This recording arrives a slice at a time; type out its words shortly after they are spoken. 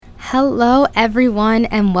Hello, everyone,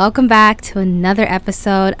 and welcome back to another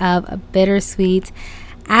episode of Bittersweet.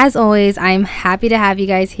 As always, I'm happy to have you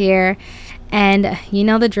guys here, and you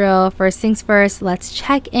know the drill. First things first, let's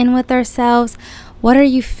check in with ourselves. What are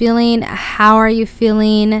you feeling? How are you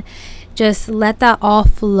feeling? Just let that all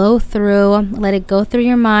flow through. Let it go through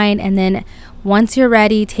your mind, and then once you're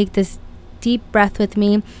ready, take this deep breath with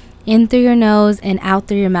me. In through your nose and out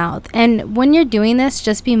through your mouth. And when you're doing this,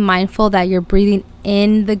 just be mindful that you're breathing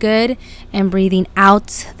in the good and breathing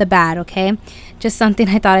out the bad, okay? Just something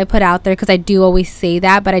I thought I put out there because I do always say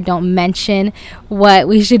that, but I don't mention what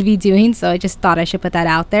we should be doing. So I just thought I should put that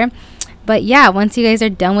out there. But yeah, once you guys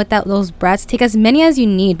are done with those breaths, take as many as you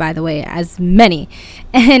need, by the way, as many.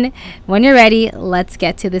 And when you're ready, let's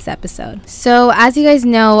get to this episode. So as you guys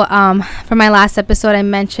know, from my last episode, I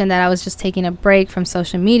mentioned that I was just taking a break from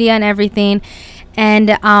social media and everything.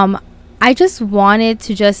 And I just wanted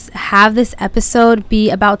to just have this episode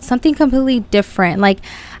be about something completely different. Like,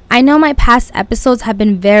 I know my past episodes have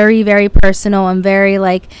been very, very personal and very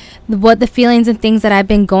what the feelings and things that I've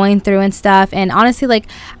been going through and stuff. And honestly,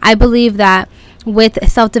 I believe that with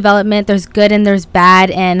self-development, there's good and there's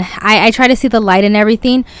bad. And I try to see the light in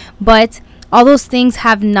everything. But all those things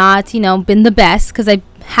have not, been the best because I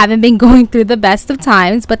haven't been going through the best of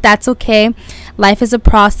times. But that's okay. Life is a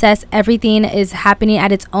process. Everything is happening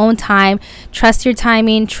at its own time. Trust your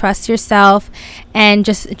timing, trust yourself, and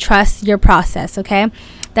just trust your process, okay?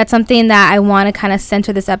 That's something that I want to kind of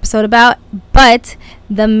center this episode about. But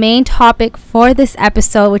the main topic for this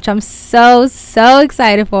episode, which I'm so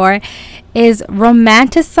excited for, is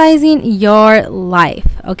romanticizing your life.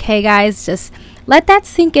 Okay, guys, just let that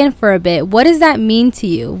sink in for a bit. What does that mean to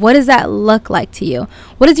you? What does that look like to you?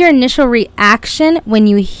 What is your initial reaction when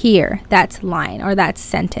you hear that line or that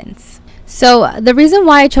sentence? So the reason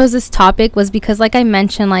why I chose this topic was because, like I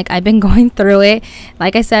mentioned, I've been going through it.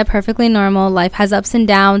 Like I said, perfectly normal. Life has ups and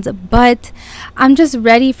downs, but I'm just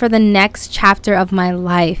ready for the next chapter of my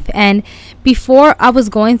life. And before I was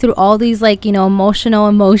going through all these emotional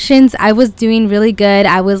emotions, I was doing really good.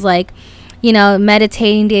 I was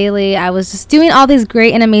meditating daily. I was just doing all these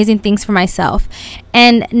great and amazing things for myself.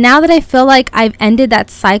 And now that I feel like I've ended that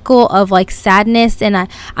cycle of sadness and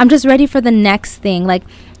I'm just ready for the next thing.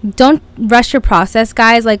 Don't rush your process,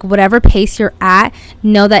 guys. Whatever pace you're at,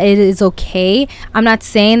 know that it is okay. I'm not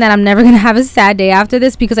saying that I'm never going to have a sad day after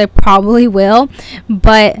this, because I probably will,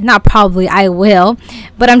 but not probably, I will.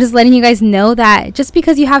 But I'm just letting you guys know that just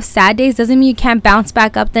because you have sad days doesn't mean you can't bounce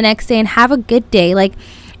back up the next day and have a good day.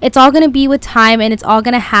 It's all going to be with time, and it's all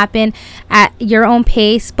going to happen at your own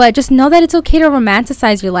pace. But just know that it's okay to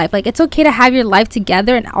romanticize your life. It's okay to have your life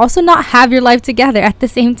together and also not have your life together at the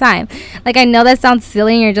same time. I know that sounds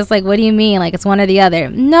silly and you're just what do you mean? It's one or the other.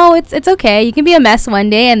 No, it's okay. You can be a mess one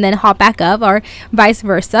day and then hop back up, or vice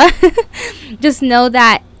versa. Just know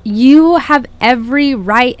that you have every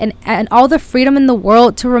right and all the freedom in the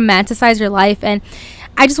world to romanticize your life. And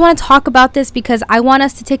I just want to talk about this because I want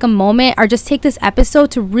us to take a moment, or just take this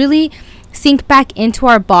episode to really sink back into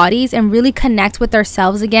our bodies and really connect with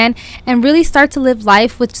ourselves again, and really start to live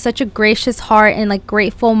life with such a gracious heart and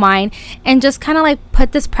grateful mind, and just kind of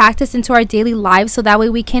put this practice into our daily lives, so that way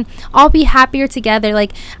we can all be happier together.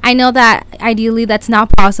 I know that ideally that's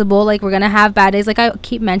not possible. We're gonna have bad days, I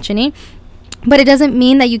keep mentioning, but it doesn't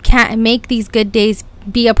mean that you can't make these good days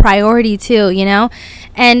be a priority too,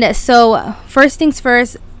 And so first things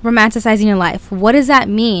first, romanticizing your life. What does that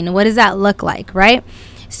mean? What does that look like, right?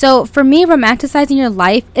 So for me, romanticizing your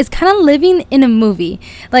life is kind of living in a movie.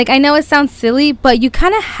 I know it sounds silly, but you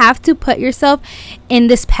kind of have to put yourself in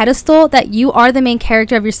this pedestal that you are the main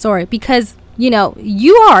character of your story, because you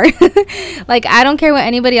are. I don't care what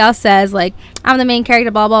anybody else says, I'm the main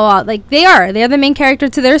character, blah blah blah. They're the main character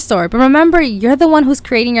to their story. But remember, you're the one who's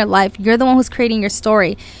creating your life. You're the one who's creating your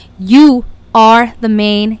story. You are the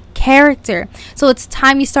main character. So it's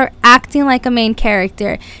time you start acting like a main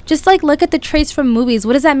character. Just look at the traits from movies.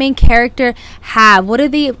 What does that main character have? What do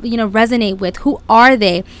they resonate with? Who are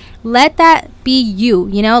they? Let that be you.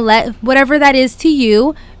 Let whatever that is to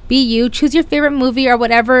you be you. Choose your favorite movie or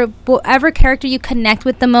whatever character you connect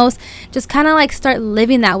with the most. Just kind of start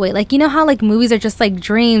living that way. How movies are just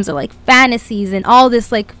dreams or fantasies and all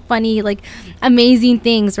this funny amazing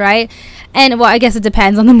things, right? And well, I guess it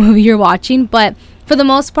depends on the movie you're watching, but for the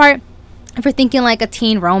most part, if you're thinking like a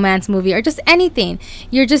teen romance movie or just anything,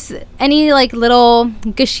 you're just any like little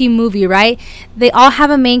gushy movie, right? They all have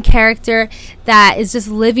a main character that is just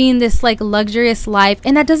living this like luxurious life.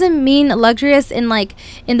 And that doesn't mean luxurious in like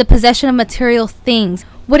in the possession of material things.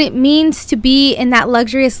 What it means to be in that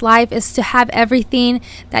luxurious life is to have everything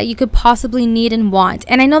that you could possibly need and want.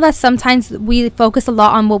 And I know that sometimes we focus a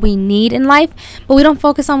lot on what we need in life, but we don't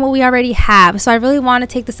focus on what we already have. So I really want to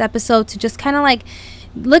take this episode to just kind of like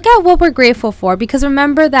look at what we're grateful for, because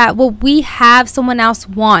remember that what we have someone else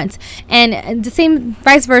wants, and the same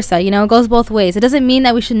vice versa, you know, it goes both ways. It doesn't mean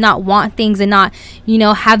that we should not want things and not, you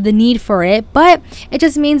know, have the need for it, but it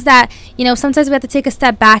just means that, you know, sometimes we have to take a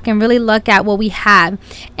step back and really look at what we have.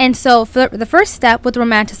 And so for the first step with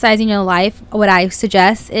romanticizing your life, what I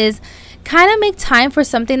suggest is kind of make time for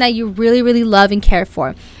something that you really, really love and care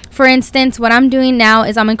for. For instance, what I'm doing now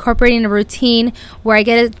is I'm incorporating a routine where I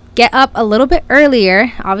get up a little bit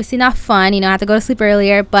earlier. Obviously not fun, you know, I have to go to sleep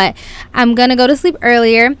earlier, but I'm going to go to sleep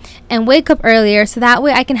earlier and wake up earlier, so that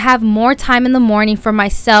way I can have more time in the morning for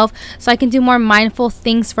myself, so I can do more mindful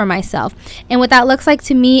things for myself. And what that looks like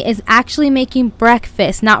to me is actually making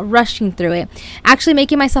breakfast, not rushing through it. Actually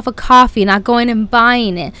making myself a coffee, not going and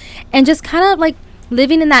buying it. And just kind of like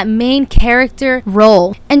living in that main character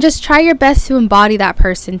role, and just try your best to embody that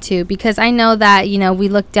person too, because I know that, you know, we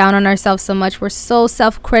look down on ourselves so much. We're so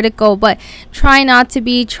self-critical, but try not to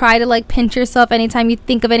be. Try to like pinch yourself anytime you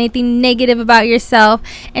think of anything negative about yourself.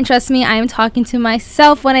 And trust me, I am talking to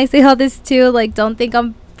myself when I say all this too. Like, don't think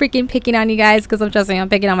I'm freaking picking on you guys, because I'm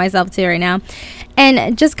picking on myself too right now.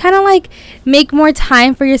 And just kind of like make more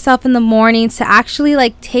time for yourself in the mornings to actually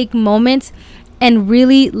like take moments and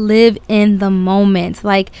really live in the moment.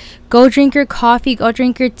 Like, go drink your coffee, go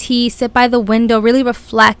drink your tea, sit by the window, really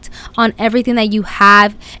reflect on everything that you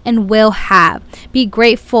have and will have. Be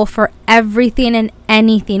grateful for everything and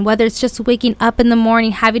anything, whether it's just waking up in the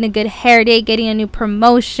morning, having a good hair day, getting a new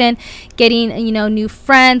promotion, getting, you know, new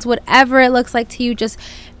friends, whatever it looks like to you. Just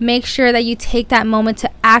make sure that you take that moment to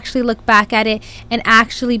actually look back at it and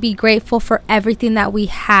actually be grateful for everything that we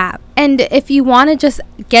have. And if you want to just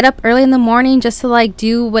get up early in the morning just to like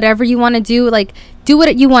do whatever you want to do, like do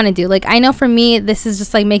what you want to do. Like, I know for me, this is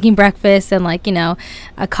just like making breakfast and like, you know,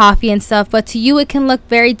 a coffee and stuff. But to you, it can look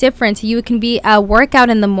very different. To you, it can be a workout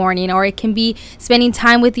in the morning, or it can be spending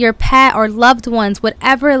time with your pet or loved ones.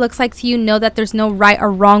 Whatever it looks like to you, know that there's no right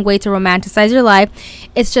or wrong way to romanticize your life.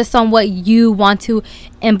 It's just on what you want to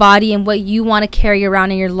embody and what you want to carry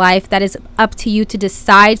around in your life. That is up to you to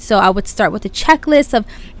decide. So I would start with a checklist of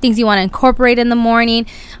things you want to incorporate in the morning.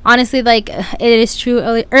 Honestly, like, it is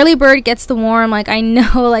true, early bird gets the worm. Like, I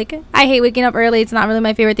know, like, I hate waking up early. It's not really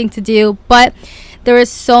my favorite thing to do, but there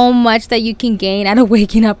is so much that you can gain out of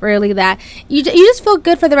waking up early that you just feel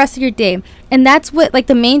good for the rest of your day. And that's what, like,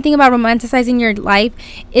 the main thing about romanticizing your life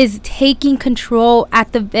is taking control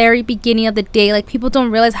at the very beginning of the day. Like, people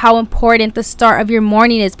don't realize how important the start of your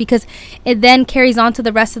morning is, because it then carries on to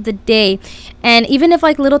the rest of the day. And even if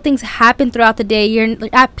like little things happen throughout the day, you're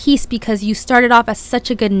at peace because you started off at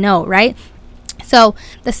such a good note, right? So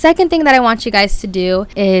the second thing that I want you guys to do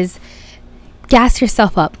is gas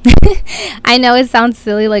yourself up. I know it sounds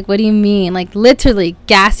silly. Like, what do you mean? Like, literally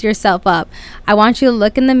gas yourself up. I want you to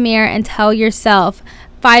look in the mirror and tell yourself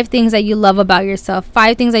 5 things that you love about yourself,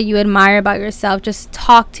 5 things that you admire about yourself. Just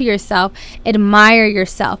talk to yourself, admire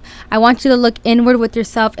yourself. I want you to look inward with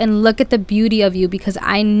yourself and look at the beauty of you, because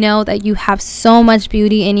I know that you have so much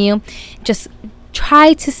beauty in you. Just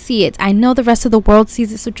try to see it. I know the rest of the world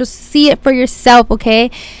sees it, so just see it for yourself,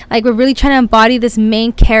 okay? Like, we're really trying to embody this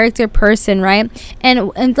main character person, right?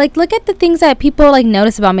 And like, look at the things that people like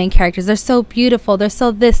notice about main characters. They're so beautiful, they're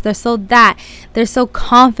so this, they're so that, they're so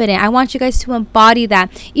confident. I want you guys to embody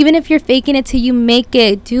that. Even if you're faking it till you make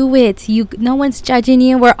it, do it. No one's judging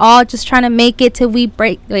you. We're all just trying to make it till we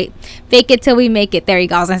break. Fake it till we make it. There you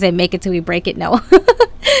go. I was gonna say make it till we break it. No.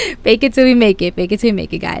 Fake it till we make it. Fake it till we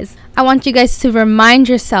make it, guys. I want you guys to remind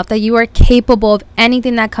yourself that you are capable of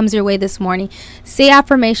anything that comes your way this morning. Say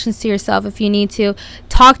affirmations to yourself if you need to.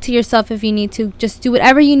 Talk to yourself if you need to. Just do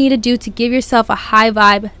whatever you need to do to give yourself a high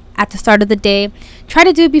vibe at the start of the day. Try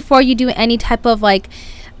to do it before you do any type of like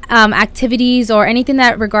activities or anything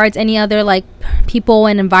that regards any other like people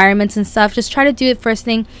and environments and stuff. Just try to do it first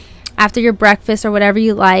thing after your breakfast or whatever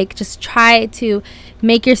you like. Just try to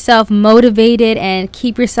make yourself motivated and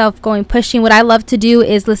keep yourself going, pushing. What I love to do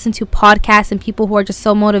is listen to podcasts and people who are just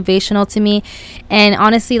so motivational to me. And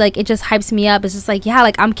honestly, like, it just hypes me up. It's just like, yeah,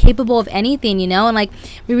 like, I'm capable of anything, you know? And like,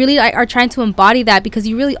 we really are trying to embody that, because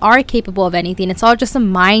you really are capable of anything. It's all just a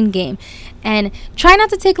mind game. And try not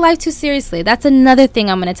to take life too seriously. That's another thing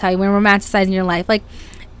I'm going to tell you when romanticizing your life. Like,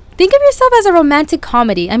 think of yourself as a romantic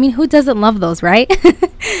comedy. I mean, who doesn't love those, right?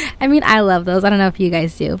 I mean, I love those. I don't know if you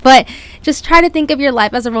guys do, but just try to think of your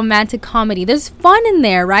life as a romantic comedy. There's fun in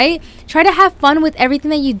there, right? Try to have fun with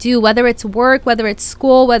everything that you do, whether it's work, whether it's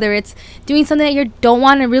school, whether it's doing something that you don't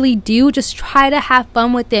want to really do. Just try to have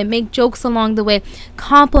fun with it. Make jokes along the way.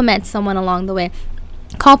 Compliment someone along the way.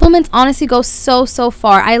 Compliments honestly go so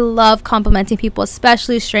far. I love complimenting people,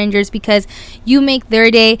 especially strangers, because you make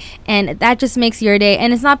their day and that just makes your day.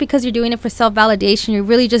 And it's not because you're doing it for self-validation. You're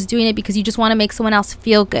really just doing it because you just want to make someone else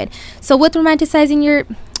feel good. So with romanticizing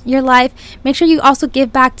your life, make sure you also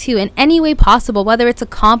give back too in any way possible, whether it's a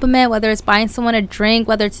compliment, whether it's buying someone a drink,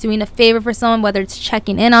 whether it's doing a favor for someone, whether it's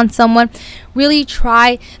checking in on someone. Really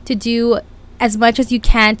try to do as much as you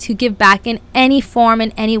can to give back in any form,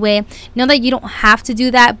 in any way. Know that you don't have to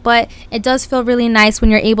do that, but it does feel really nice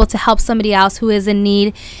when you're able to help somebody else who is in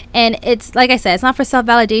need. And it's, like I said, it's not for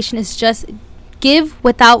self-validation. It's just give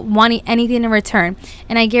without wanting anything in return,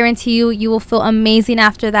 and I guarantee you will feel amazing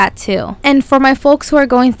after that too. And for my folks who are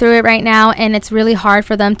going through it right now and it's really hard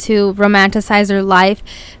for them to romanticize their life,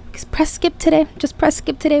 press skip today. Just press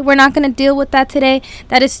skip today. We're not going to deal with that today.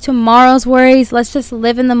 That is tomorrow's worries. Let's just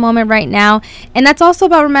live in the moment right now. And that's also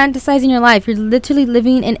about romanticizing your life. You're literally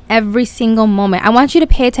living in every single moment. I want you to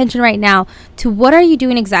pay attention right now to what are you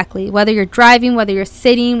doing exactly, whether you're driving, whether you're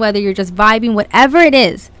sitting, whether you're just vibing, whatever it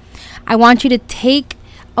is. I want you to take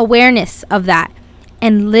awareness of that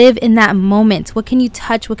and live in that moment. What can you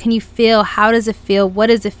touch? What can you feel? How does it feel? What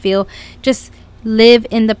does it feel? Just live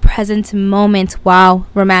in the present moment while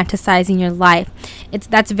romanticizing your life.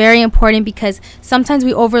 That's very important, because sometimes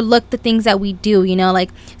we overlook the things that we do, like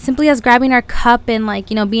simply as grabbing our cup and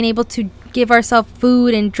being able to give ourselves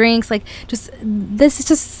food and drinks. This is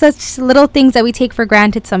just such little things that we take for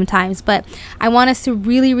granted sometimes. But I want us to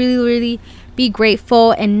really, really, really be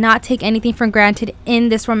grateful and not take anything for granted in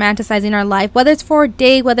this romanticizing our life, whether it's for a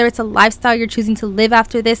day, whether it's a lifestyle you're choosing to live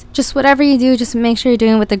after this. Just whatever you do, just make sure you're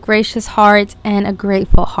doing it with a gracious heart and a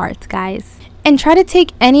grateful heart, guys. And try to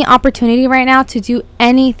take any opportunity right now to do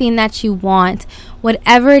anything that you want.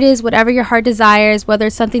 Whatever it is, whatever your heart desires, whether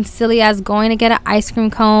it's something silly as going to get an ice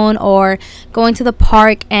cream cone or going to the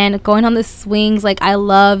park and going on the swings. I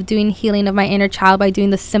love doing healing of my inner child by doing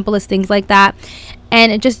the simplest things like that.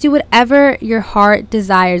 And just do whatever your heart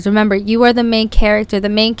desires. Remember, you are the main character. The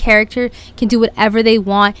main character can do whatever they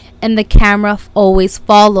want, and the camera always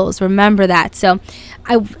follows. Remember that. So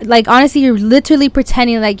honestly, you're literally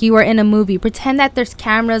pretending like you are in a movie. Pretend that there's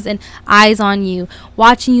cameras and eyes on you,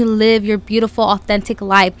 watching you live your beautiful, authentic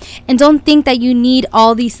life. And don't think that you need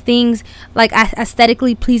all these things, like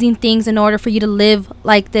aesthetically pleasing things, in order for you to live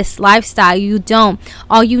like this lifestyle. You don't.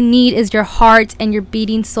 All you need is your heart and your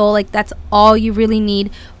beating soul. That's all you really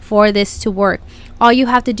need for this to work. All you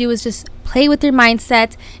have to do is just play with your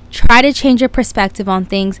mindset, try to change your perspective on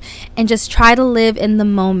things, and just try to live in the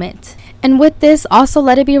moment. And with this, also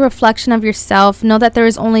let it be a reflection of yourself. Know that there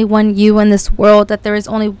is only one you in this world, that there is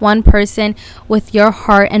only one person with your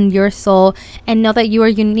heart and your soul. And know that you are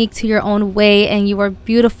unique to your own way, and you are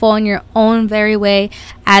beautiful in your own very way,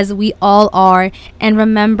 as we all are. And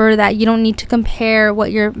remember that you don't need to compare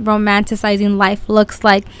what your romanticizing life looks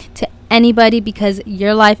like to anybody, because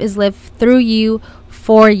your life is lived through you,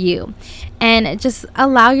 for you. And just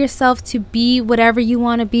allow yourself to be whatever you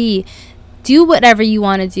want to be. Do whatever you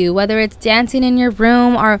want to do, whether it's dancing in your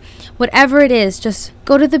room or whatever it is. Just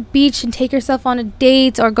go to the beach and take yourself on a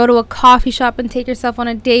date, or go to a coffee shop and take yourself on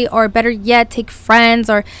a date, or better yet, take friends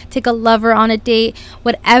or take a lover on a date.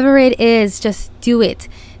 Whatever it is, just do it.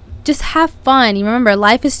 Just have fun. You remember,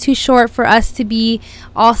 life is too short for us to be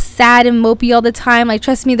all sad and mopey all the time.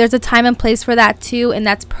 Trust me, there's a time and place for that too, and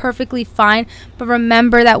that's perfectly fine. But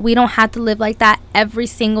remember that we don't have to live like that every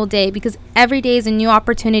single day, because every day is a new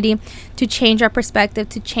opportunity to change our perspective,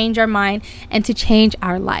 to change our mind, and to change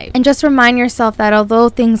our life. And just remind yourself that although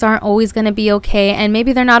things aren't always going to be okay, and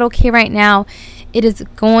maybe they're not okay right now, it is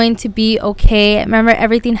going to be okay. Remember,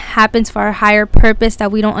 everything happens for a higher purpose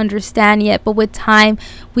that we don't understand yet, but with time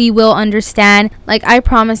we will understand. I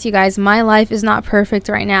promise you guys, my life is not perfect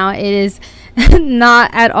right now. It is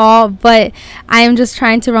not at all, but I am just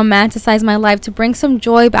trying to romanticize my life, to bring some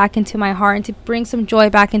joy back into my heart and to bring some joy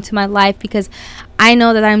back into my life, because I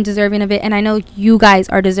know that I'm deserving of it, and I know you guys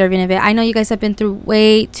are deserving of it. I know you guys have been through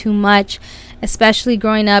way too much, especially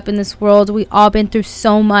growing up in this world. We all been through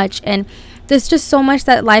so much, and there's just so much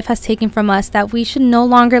that life has taken from us that we should no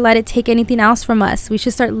longer let it take anything else from us. We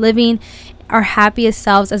should start living our happiest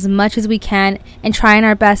selves as much as we can and trying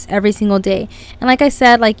our best every single day. And like I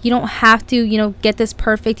said, like, you don't have to, get this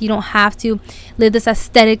perfect. You don't have to live this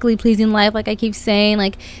aesthetically pleasing life. Like I keep saying,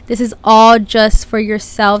 like, this is all just for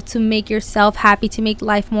yourself, to make yourself happy, to make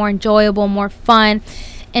life more enjoyable, more fun,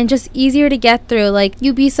 and just easier to get through. Like,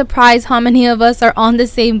 you'd be surprised how many of us are on the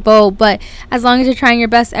same boat, but as long as you're trying your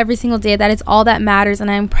best every single day, that is all that matters. And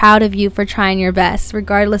I'm proud of you for trying your best,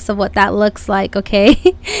 regardless of what that looks like.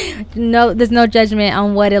 Okay. No, there's no judgment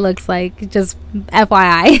on what it looks like, just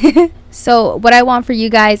FYI. So what I want for you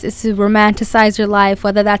guys is to romanticize your life,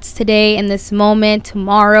 whether that's today, in this moment,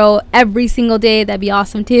 tomorrow, every single day. That'd be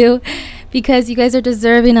awesome too, because you guys are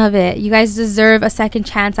deserving of it. You guys deserve a second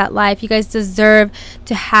chance at life. You guys deserve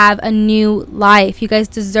to have a new life. You guys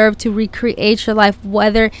deserve to recreate your life,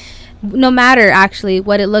 no matter actually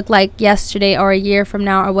what it looked like yesterday or a year from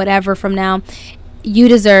now or whatever from now. You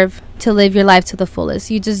deserve to live your life to the fullest.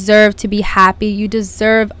 You deserve to be happy. You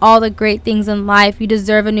deserve all the great things in life. You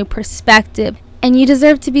deserve a new perspective, and you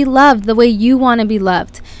deserve to be loved the way you want to be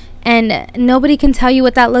loved. And nobody can tell you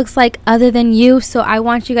what that looks like other than you. So I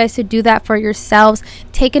want you guys to do that for yourselves.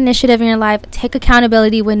 Take initiative in your life, take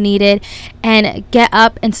accountability when needed, and get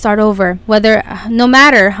up and start over. No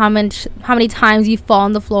matter how many times you fall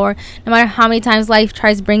on the floor, no matter how many times life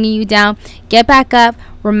tries bringing you down, get back up,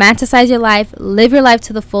 romanticize your life, live your life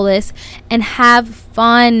to the fullest, and have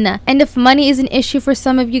fun. And if money is an issue for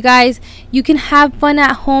some of you guys, you can have fun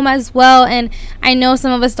at home as well. And I know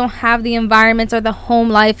some of us don't have the environments or the home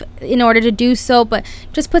life in order to do so, but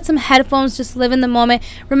just put some headphones, just live in the moment.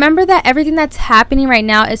 Remember that everything that's happening right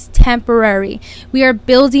now is temporary. We are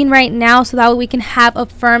building right now so that way we can have a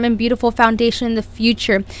firm and beautiful foundation in the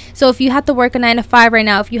future. So if you have to work a 9 to 5 right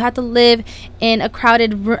now, if you have to live in a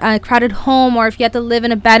crowded home, or if you have to live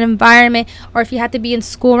in a bad environment, or if you have to be in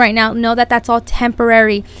school right now, know that that's all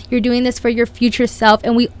temporary. You're doing this for your future self,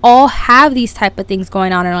 and we all have these type of things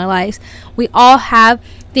going on in our lives. We all have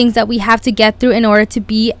things that we have to get through in order to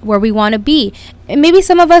be where we want to be. And maybe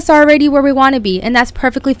some of us are already where we want to be, and that's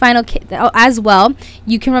perfectly fine as well.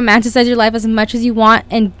 You can romanticize your life as much as you want,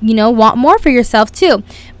 and want more for yourself too.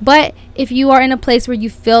 But if you are in a place where you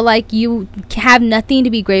feel like you have nothing to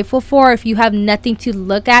be grateful for, if you have nothing to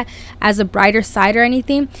look at as a brighter side or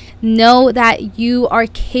anything, know that you are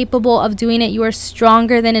capable of doing it. You are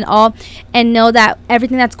stronger than it all, and know that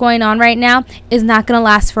everything that's going on right now is not going to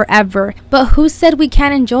last forever. But who said we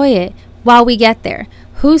can't enjoy it while we get there?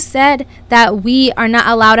 Who said that we are not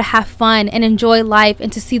allowed to have fun and enjoy life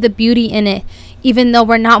and to see the beauty in it, even though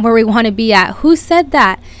we're not where we want to be at? Who said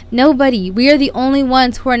that? Nobody. We are the only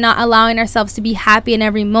ones who are not allowing ourselves to be happy in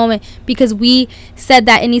every moment, because we said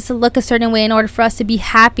that it needs to look a certain way in order for us to be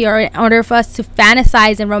happy, or in order for us to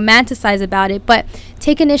fantasize and romanticize about it. But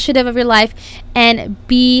take initiative of your life and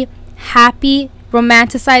be happy.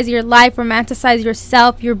 Romanticize your life, romanticize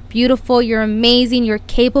yourself. You're beautiful, you're amazing, you're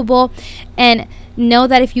capable. And know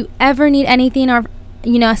that if you ever need anything, or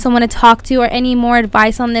someone to talk to, or any more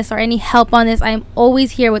advice on this, or any help on this, I am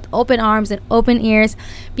always here with open arms and open ears,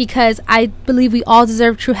 because I believe we all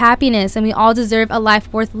deserve true happiness, and we all deserve a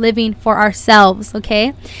life worth living for ourselves.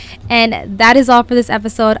 Okay, and that is all for this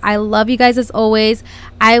episode. I love you guys as always.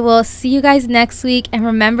 I will see you guys next week, and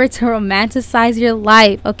remember to romanticize your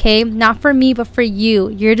life. Okay, not for me, but for you.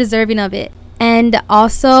 You're deserving of it. And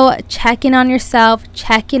also check in on yourself,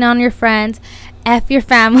 check in on your friends. F your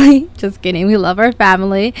family. Just kidding. We love our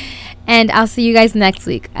family. And I'll see you guys next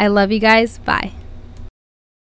week. I love you guys. Bye.